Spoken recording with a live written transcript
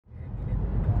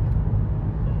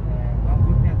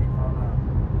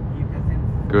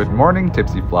Good morning,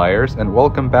 Tipsy Flyers, and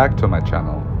welcome back to my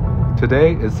channel.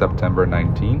 Today is September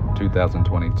 19,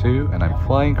 2022, and I'm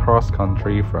flying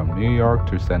cross-country from New York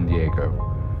to San Diego.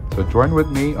 So join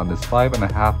with me on this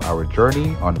 5.5-hour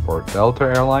journey on board Delta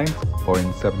Airlines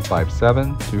Boeing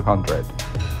 757-200.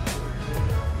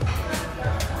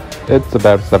 It's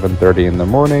about 7:30 in the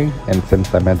morning, and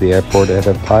since I'm at the airport ahead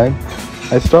of time,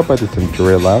 I stopped by the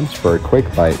Centuria Lounge for a quick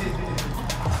bite.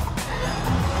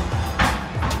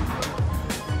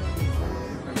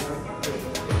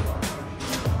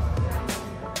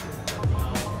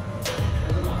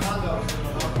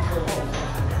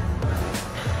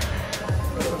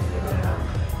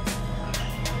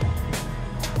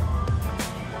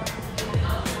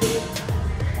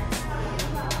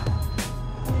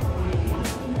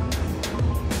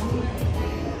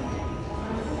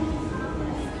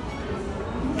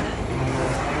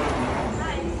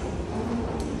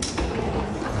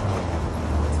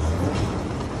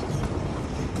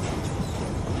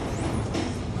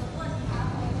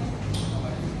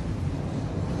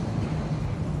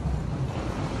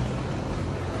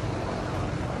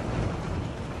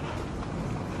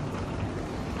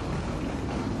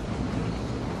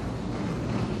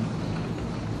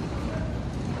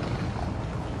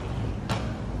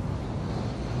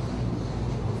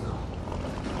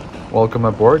 Welcome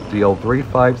aboard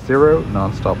DL350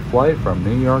 non-stop flight from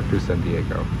New York to San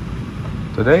Diego.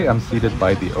 Today I'm seated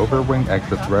by the overwing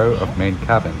exit row of main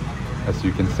cabin. As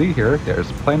you can see here, there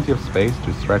is plenty of space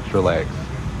to stretch your legs.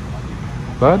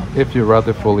 But if you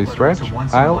rather fully stretch,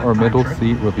 aisle or middle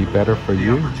seat will be better for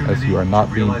you, as you are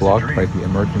not being blocked by the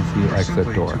emergency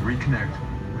exit door.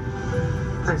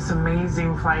 This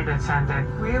amazing flight attendant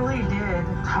really did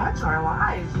touch our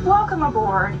lives. Welcome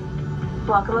aboard.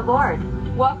 Welcome aboard.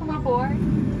 Welcome aboard.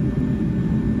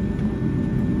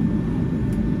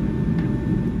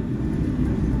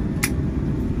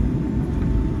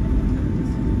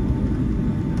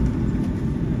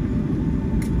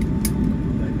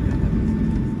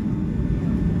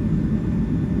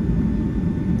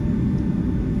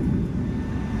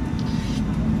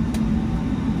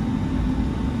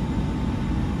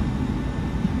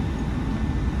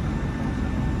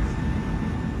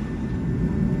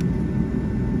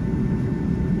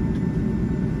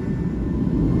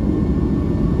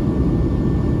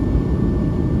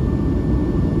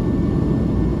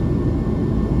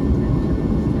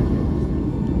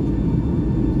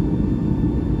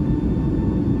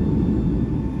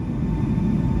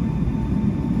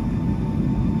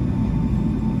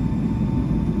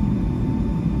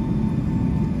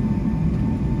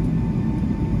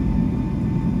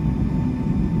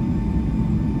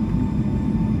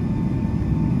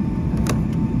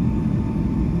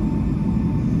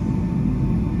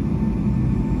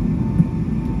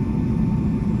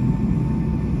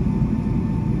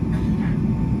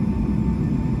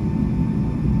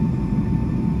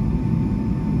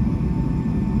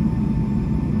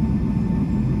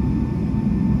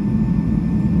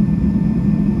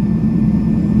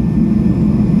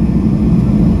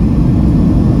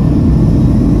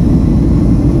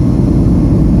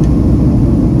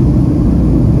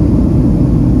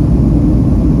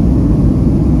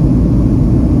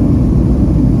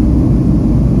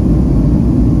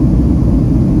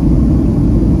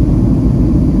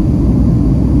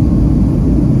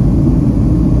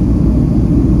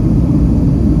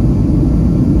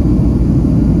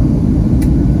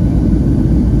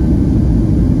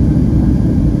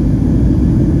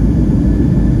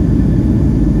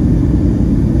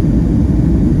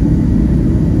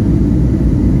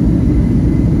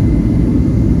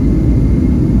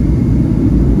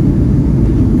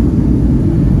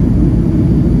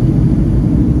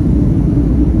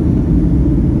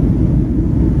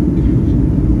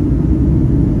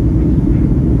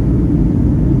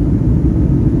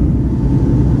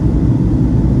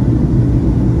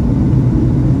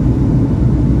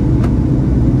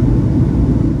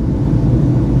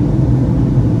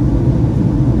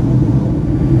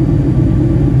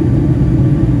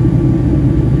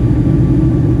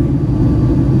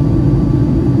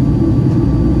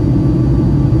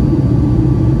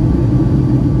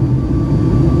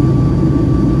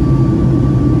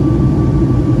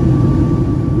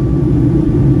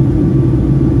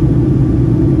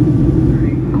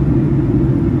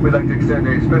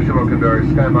 Special welcome to our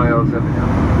Sky Miles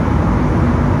Avenue.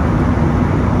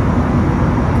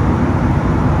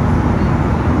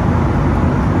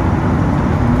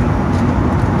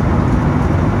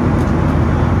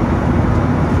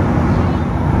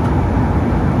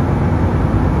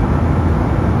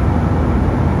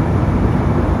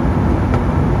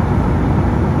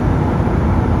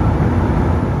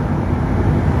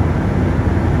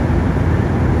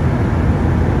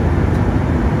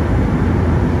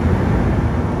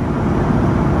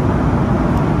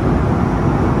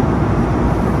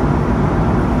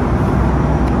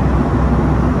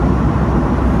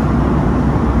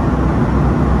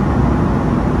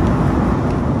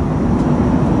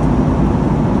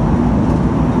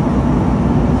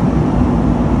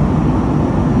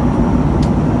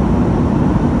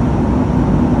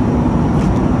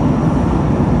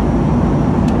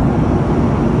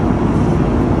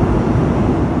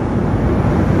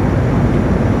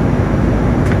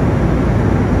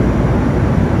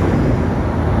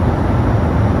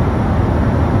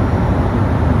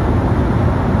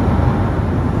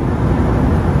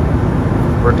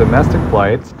 domestic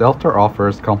flights, Delta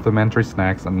offers complimentary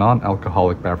snacks and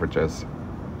non-alcoholic beverages.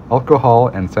 Alcohol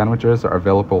and sandwiches are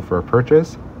available for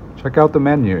purchase. Check out the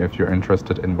menu if you're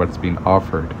interested in what's being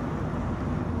offered.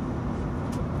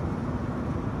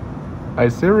 I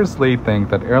seriously think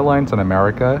that airlines in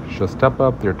America should step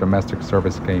up their domestic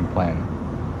service game plan.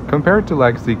 Compared to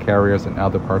legacy carriers in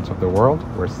other parts of the world,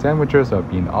 where sandwiches are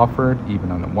being offered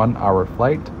even on a 1-hour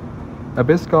flight, a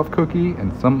Biscoff cookie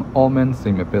and some almonds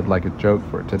seem a bit like a joke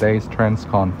for today's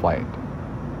transcon flight.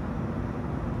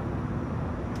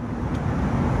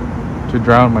 To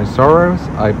drown my sorrows,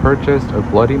 I purchased a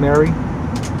Bloody Mary.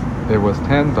 It was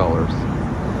 $10.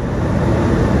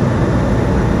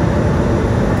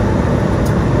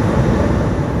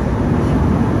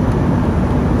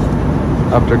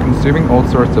 After consuming all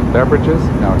sorts of beverages,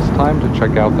 now it's time to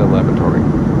check out the lavatory.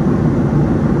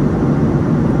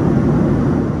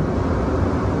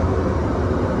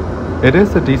 It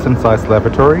is a decent-sized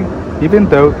lavatory. Even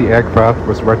though the aircraft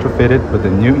was retrofitted with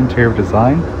a new interior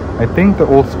design, I think the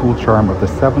old-school charm of the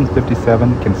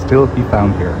 757 can still be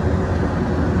found here.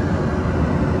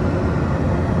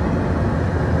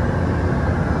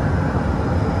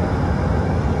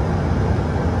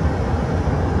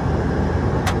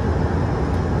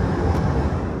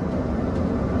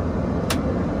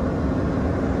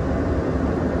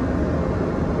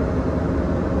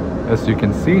 As you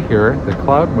can see here, the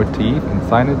cloud motif and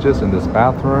signages in this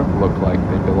bathroom look like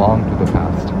they belong to the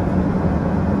past.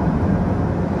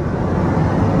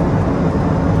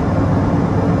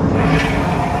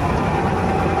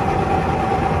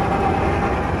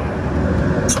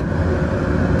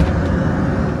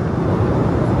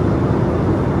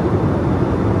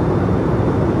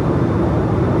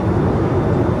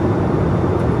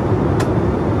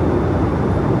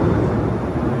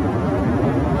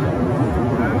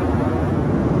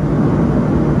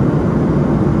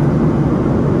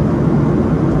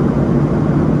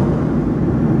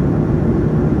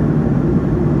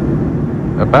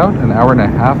 About an hour and a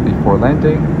half before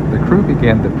landing, the crew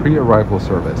began the pre-arrival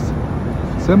service.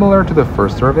 Similar to the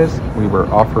first service, we were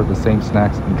offered the same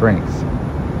snacks and drinks.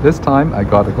 This time I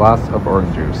got a glass of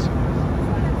orange juice.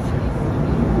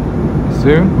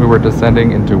 Soon we were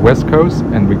descending into West Coast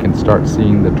and we can start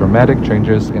seeing the dramatic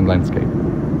changes in landscape.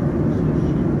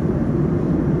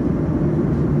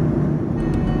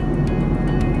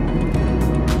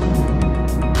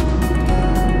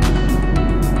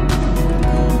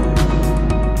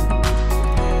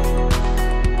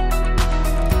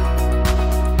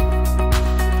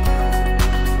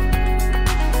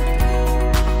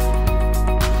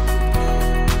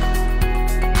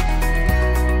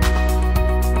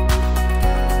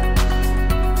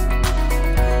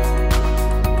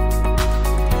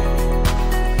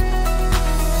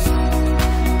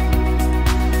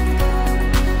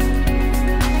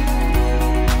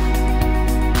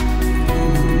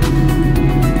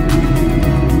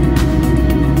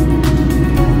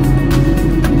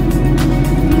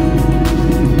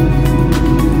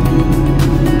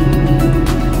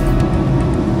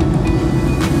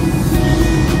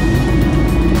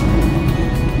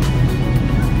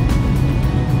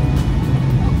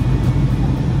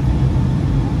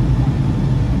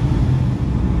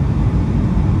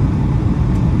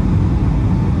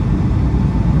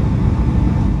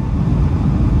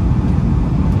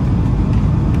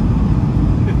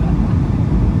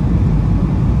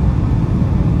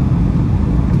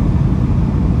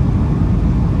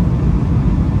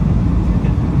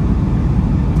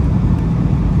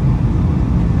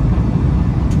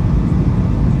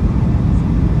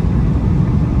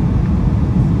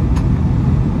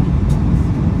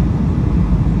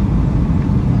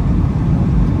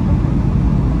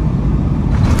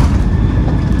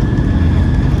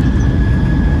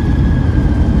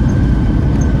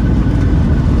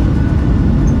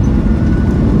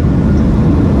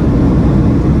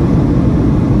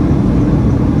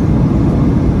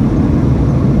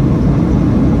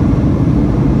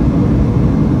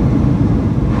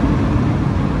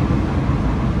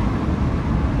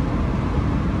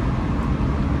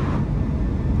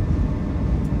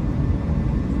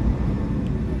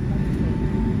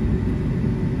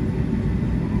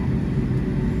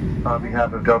 On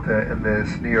behalf of Delta and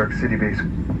this New York City base,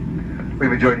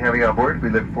 we've enjoyed having you on board. We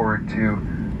look forward to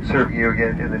serving you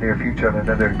again in the near future on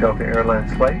another Delta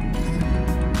Airlines flight.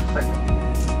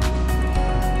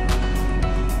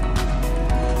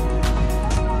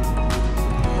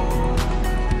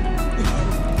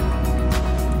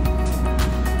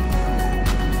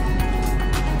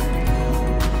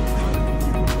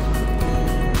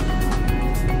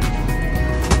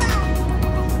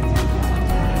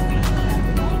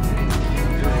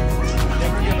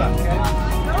 Never give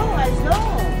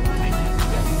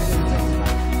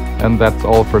And that's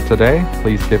all for today.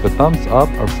 Please give a thumbs up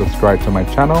or subscribe to my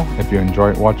channel if you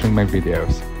enjoyed watching my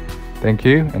videos. Thank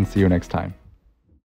you and see you next time.